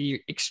with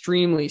the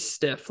extremely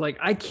stiff, like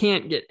I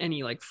can't get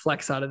any like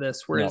flex out of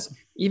this. Whereas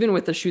even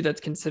with the shoe that's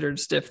considered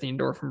stiff, the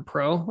Endorphin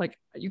Pro, like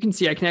you can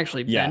see I can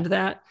actually bend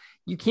that.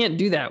 You can't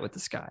do that with the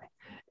Sky.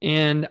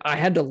 And I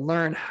had to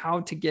learn how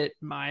to get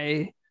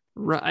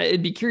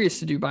I'd be curious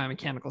to do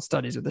biomechanical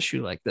studies with a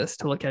shoe like this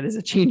to look at, is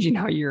it changing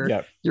how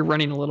you're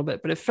running a little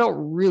bit, but it felt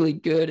really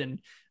good and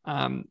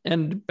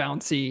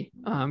bouncy,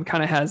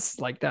 kind of has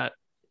like that.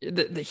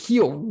 The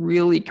heel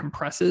really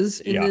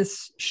compresses in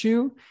this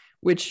shoe,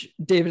 which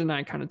David and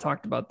I kind of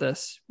talked about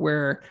this,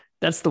 where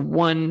that's the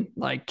one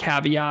like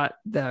caveat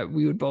that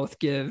we would both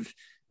give.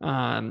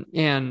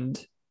 And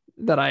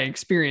that I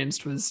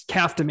experienced was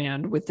calf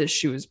demand with this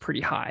shoe is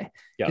pretty high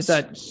because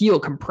that heel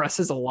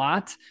compresses a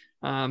lot.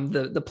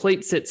 The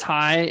plate sits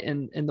high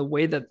and the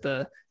way that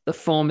the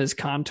foam is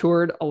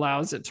contoured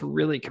allows it to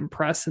really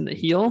compress in the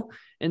heel.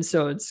 And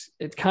so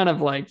it's kind of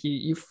like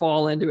you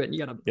fall into it and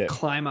you got to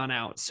climb on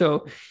out.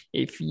 So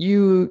if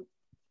you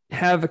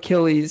have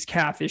Achilles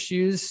calf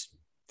issues,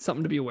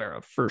 something to be aware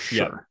of for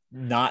sure.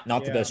 Not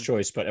the best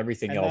choice, but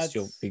everything else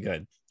you'll be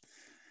good.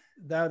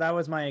 That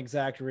was my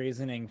exact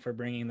reasoning for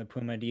bringing the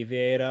Puma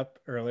Deviate up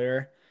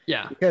earlier.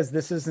 Yeah. Because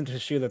this isn't a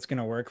shoe that's going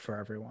to work for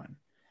everyone.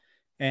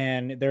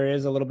 And there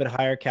is a little bit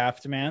higher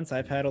calf demands.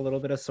 I've had a little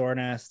bit of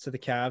soreness to the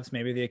calves,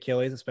 maybe the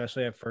Achilles,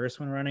 especially at first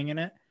when running in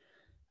it.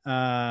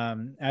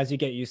 As you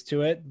get used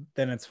to it,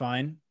 then it's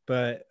fine.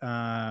 But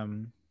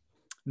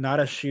not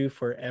a shoe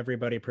for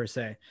everybody per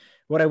se.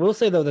 What I will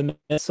say, though, the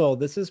midsole,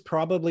 this is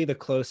probably the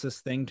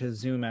closest thing to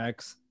Zoom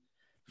X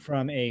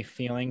from a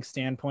feeling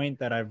standpoint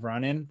that I've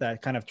run in,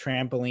 that kind of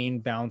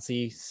trampoline,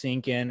 bouncy,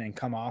 sink in and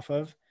come off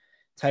of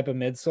type of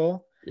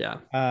midsole. Yeah.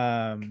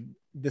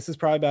 This is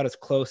probably about as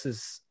close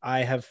as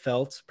I have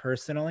felt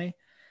personally,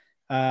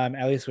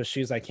 at least with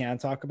shoes I can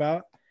talk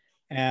about.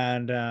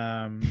 And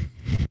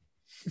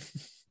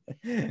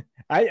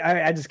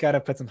I just got to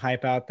put some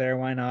hype out there.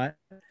 Why not?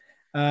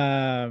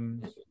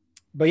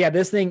 But yeah,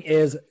 this thing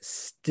is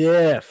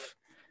stiff.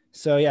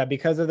 So yeah,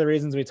 because of the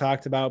reasons we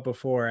talked about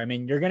before, I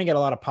mean, you're going to get a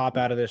lot of pop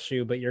out of this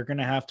shoe, but you're going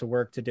to have to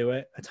work to do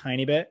it a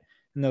tiny bit.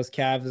 And those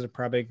calves are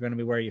probably going to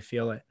be where you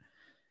feel it.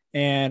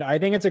 And I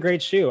think it's a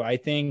great shoe. I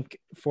think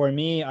for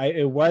me,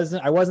 I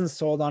wasn't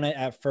sold on it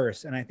at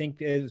first. And I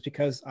think it was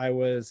because I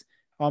was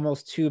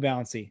almost too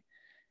bouncy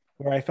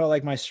where I felt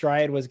like my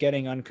stride was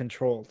getting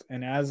uncontrolled.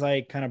 And as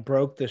I kind of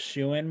broke the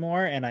shoe in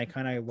more and I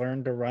kind of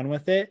learned to run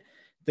with it,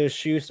 the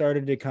shoe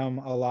started to come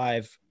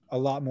alive a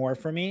lot more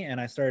for me.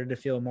 And I started to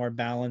feel more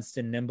balanced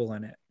and nimble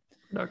in it.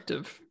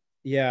 Productive.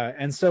 Yeah.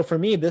 And so for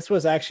me, this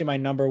was actually my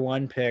number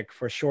 1 pick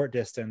for short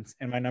distance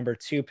and my number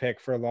 2 pick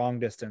for long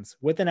distance,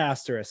 with an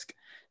asterisk,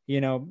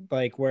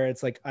 like where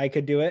it's like, I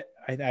could do it.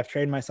 I've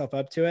trained myself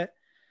up to it,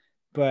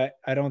 but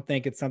I don't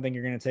think it's something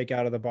you're going to take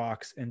out of the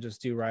box and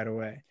just do right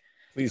away.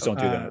 Please don't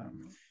do that.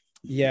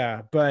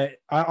 Yeah. But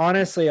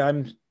honestly,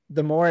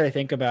 the more I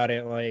think about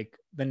it, like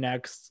the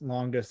next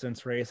long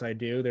distance race I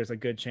do, there's a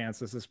good chance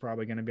this is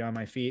probably going to be on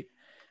my feet.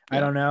 I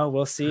don't know.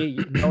 We'll see.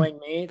 Knowing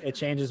me, it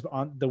changes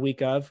on the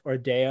week of or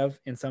day of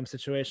in some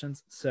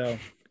situations. So,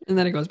 and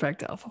then it goes back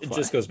to Alpha Fly. It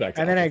just goes back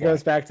to and Alpha then it Fly.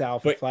 goes back to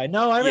Alpha Fly.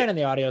 No, I ran in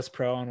the Audios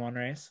Pro on one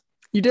race.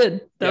 You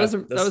did. That Yeah, was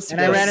that's- And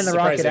I ran in the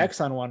surprising. Rocket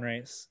X on one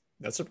race.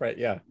 That's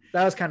surprising. Yeah.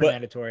 That was kind of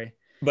mandatory.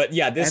 But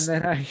yeah, this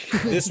And then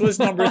this was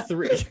number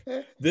 3.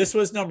 This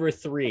was number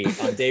 3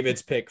 on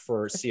David's pick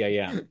for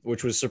CIM,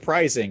 which was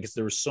surprising because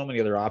there were so many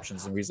other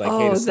options. And he's like,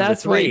 "Hey, this is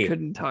that's number why 3." you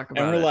couldn't talk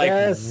about And we're it. like,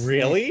 Yes.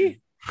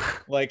 "Really?"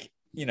 Like,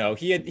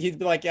 he'd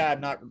be like, "Yeah,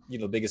 I'm not,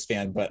 the biggest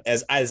fan," but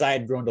as I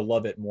had grown to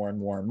love it more and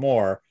more and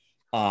more,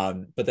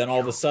 but then all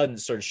of a sudden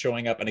it started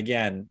showing up, and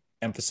again,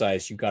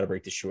 emphasize you got to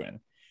break the shoe in,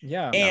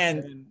 yeah.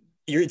 and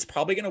it's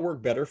probably going to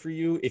work better for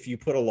you if you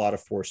put a lot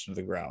of force into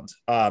the ground.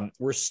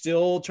 We're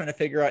still trying to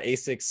figure out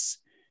ASICS.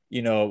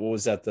 What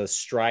was that? The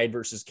stride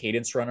versus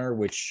cadence runner,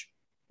 which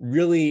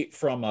really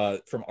from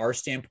our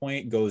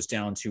standpoint goes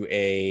down to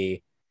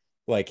a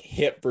like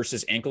hip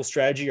versus ankle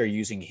strategy. Are you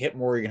using hip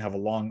more? You're gonna have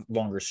a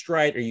longer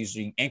stride. Are you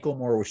using ankle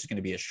more, which is going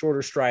to be a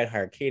shorter stride,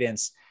 higher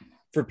cadence.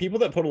 For people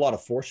that put a lot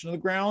of force into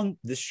the ground,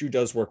 this shoe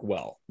does work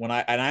well.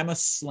 I'm a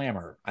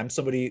slammer. I'm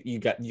somebody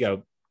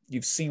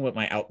you've seen what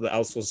the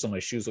outsoles of some of my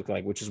shoes look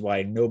like, which is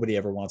why nobody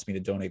ever wants me to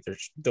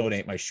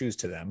donate my shoes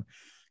to them,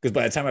 because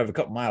by the time I have a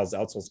couple miles, the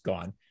outsole's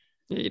gone.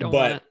 Yeah, you don't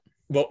want it.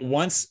 But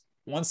once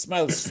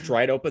my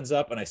stride opens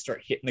up and I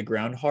start hitting the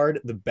ground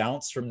hard, the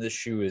bounce from this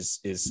shoe is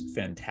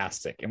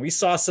fantastic. And we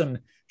saw some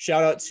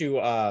shout out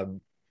to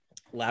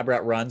Lab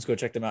Rat Runs. Go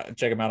check them out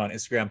on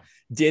Instagram.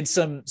 Did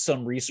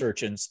some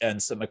research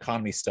and some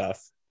economy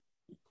stuff.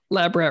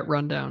 Lab Rat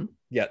Rundown.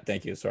 Yeah,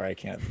 thank you. Sorry, I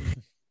can't.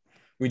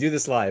 We do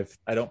this live.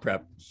 I don't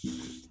prep.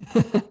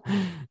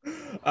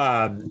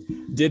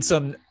 Did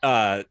some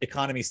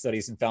economy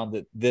studies and found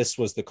that this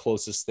was the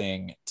closest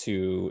thing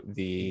to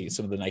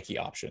some of the Nike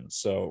options.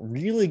 So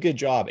really good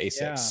job,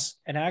 ASICS. Yeah.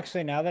 And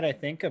actually, now that I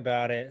think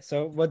about it,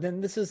 then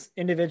this is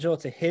individual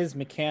to his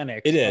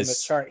mechanics. It on is.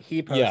 the chart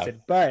he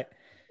posted, but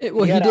he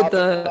had did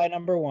Alpha Fly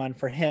number 1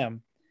 for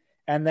him,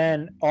 and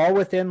then all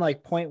within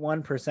like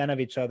 0.1% of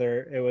each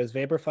other. It was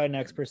Vaporfly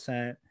Next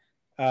Percent,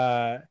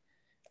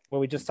 what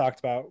we just talked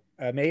about,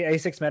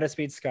 ASICS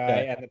Metaspeed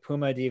Sky, and the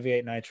Puma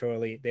Deviate Nitro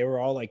Elite. They were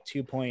all like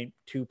 2.2%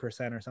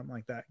 or something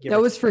like that.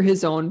 That was for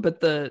his own, but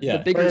the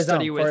bigger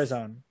study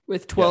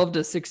with 12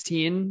 to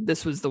 16,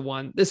 this was the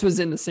one. This was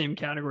in the same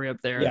category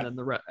up there, and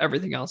then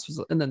everything else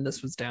was, and then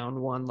this was down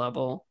one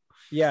level.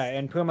 Yeah,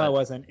 and Puma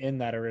wasn't in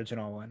that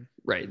original one.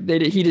 Right.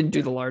 He didn't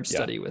do the large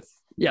study with.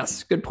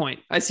 Yes, good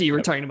point. I see you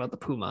were talking about the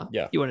Puma.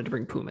 Yeah, you wanted to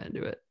bring Puma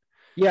into it.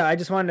 Yeah, I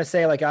just wanted to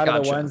say, like, out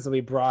of the ones that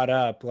we brought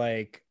up,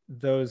 like,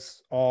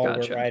 those all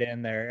were right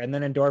in there. And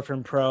then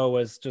Endorphin Pro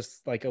was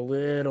just like a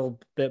little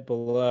bit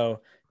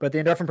below, but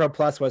the Endorphin Pro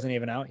Plus wasn't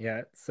even out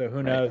yet. So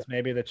who knows?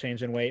 Maybe the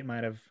change in weight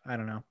might have, I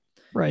don't know.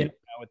 Right.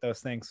 With those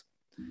things.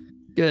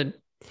 Good.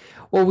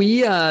 Well,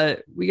 we got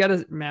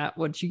Matt,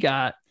 what you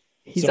got?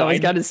 He's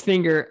always got his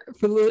finger.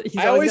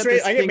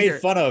 I get made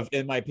fun of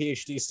in my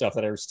PhD stuff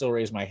that I still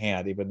raise my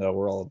hand, even though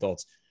we're all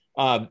adults.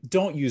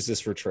 Don't use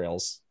this for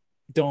trails.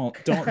 Don't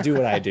do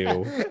what I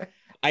do.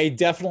 I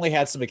definitely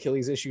had some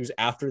Achilles issues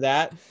after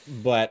that,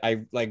 but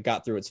I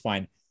got through. It's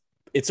fine.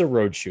 It's a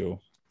road shoe.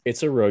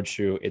 It's a road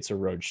shoe. It's a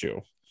road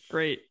shoe.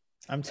 Great.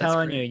 I'm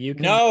telling you, you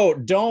can. No,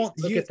 don't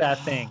look at that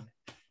thing,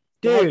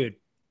 dude.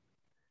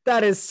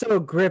 That is so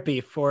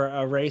grippy for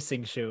a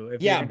racing shoe.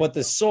 But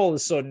the sole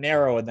is so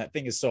narrow and that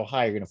thing is so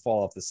high, you're going to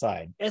fall off the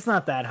side. It's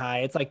not that high.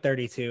 It's like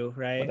 32,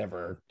 right?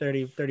 Whatever.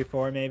 30,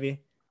 34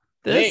 maybe.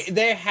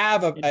 They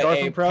have a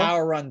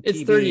Power Run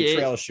PB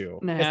trail shoe.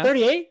 It's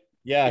 38?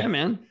 Yeah,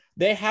 man.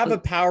 They have a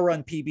Power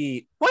Run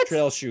PB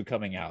trail shoe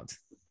coming out.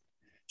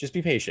 Just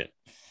be patient.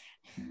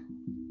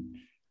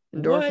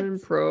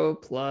 Endorphin Pro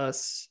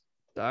Plus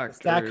Doctors.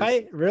 Stack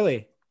height?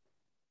 Really?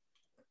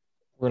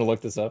 We're going to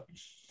look this up.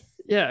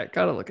 Yeah,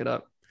 gotta look it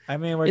up. I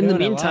mean, we're in the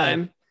doing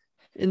meantime.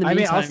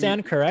 I'll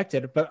stand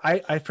corrected, but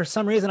I for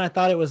some reason I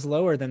thought it was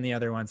lower than the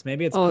other ones.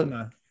 Maybe it's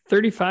Puma.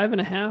 35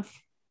 and a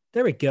half.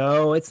 There we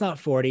go. It's not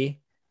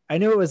 40. I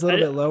knew it was a little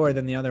bit lower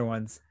than the other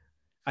ones.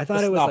 I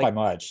thought it was not by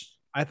much.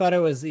 I thought it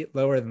was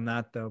lower than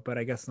that though, but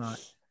I guess not.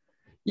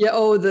 Yeah.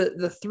 Oh,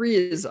 the 3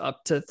 is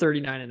up to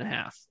 39 and a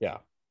half. Yeah.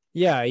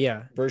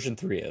 Yeah. Version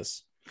 3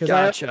 is.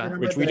 Gotcha.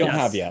 Which we don't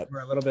have yet. We're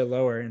a little bit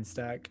lower in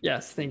stack.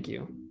 Yes. Thank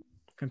you.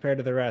 Compared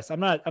to the rest. I'm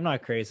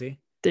not crazy.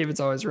 David's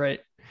always right.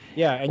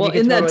 Yeah. And well, you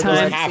can in that totally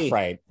time, half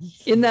right.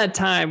 In that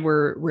time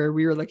where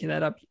we were looking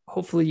that up,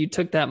 hopefully you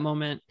took that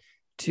moment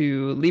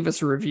to leave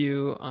us a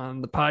review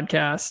on the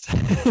podcast.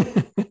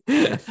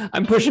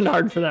 I'm pushing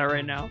hard for that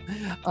right now.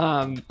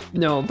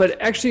 No,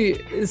 but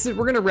actually we're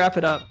going to wrap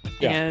it up.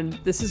 Yeah. And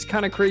this is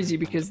kind of crazy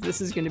because this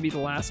is going to be the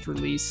last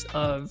release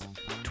of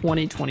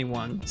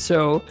 2021.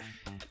 So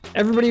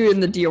everybody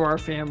in the DOR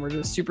fam, we're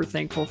just super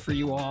thankful for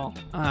you all.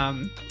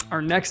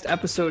 Our next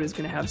episode is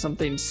going to have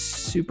something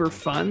super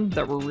fun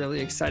that we're really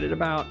excited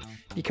about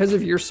because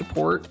of your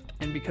support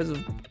and because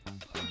of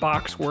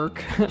Bach's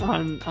work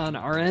on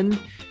our end.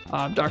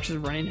 Doctors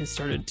of Running has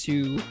started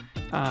to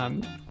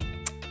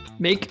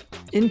make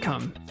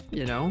income,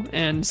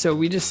 and so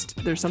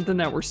there's something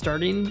that we're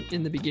starting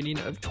in the beginning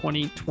of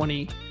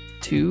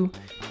 2022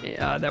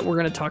 that we're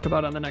going to talk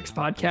about on the next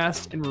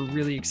podcast, and we're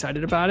really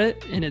excited about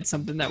it. And it's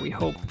something that we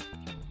hope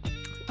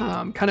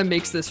kind of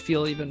makes this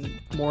feel even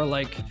more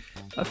like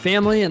a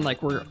family and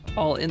like we're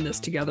all in this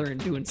together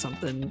and doing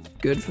something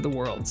good for the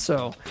world.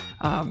 So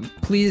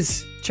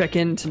please check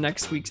into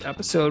next week's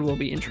episode. We'll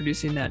be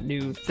introducing that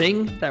new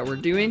thing that we're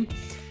doing.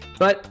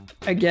 But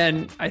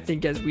again, I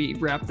think as we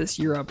wrap this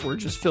year up, we're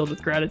just filled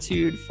with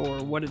gratitude for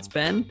what it's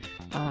been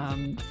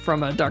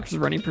from a Doctors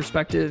of Running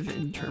perspective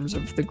in terms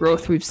of the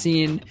growth we've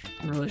seen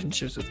in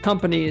relationships with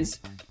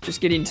companies,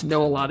 just getting to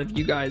know a lot of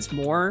you guys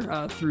more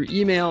through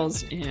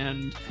emails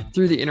and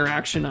through the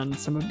interaction on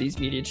some of these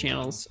media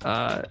channels.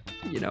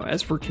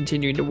 As we're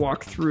continuing to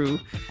walk through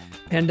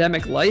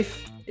pandemic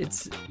life,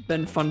 it's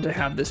been fun to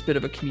have this bit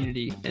of a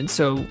community. And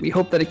so we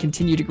hope that it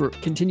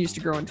continues to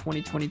grow in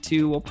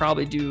 2022. We'll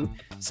probably do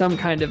some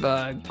kind of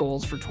a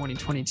goals for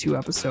 2022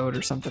 episode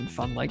or something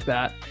fun like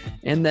that.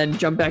 And then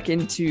jump back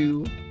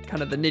into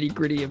kind of the nitty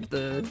gritty of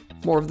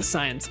more of the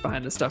science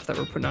behind the stuff that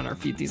we're putting on our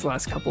feet. These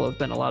last couple have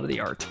been a lot of the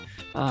art,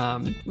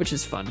 which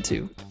is fun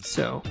too.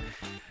 So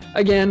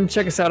again,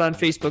 check us out on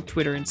Facebook,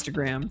 Twitter,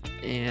 Instagram,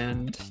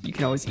 and you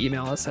can always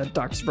email us at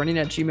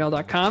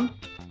doctorsrunning@gmail.com.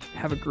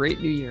 Have a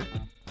great new year.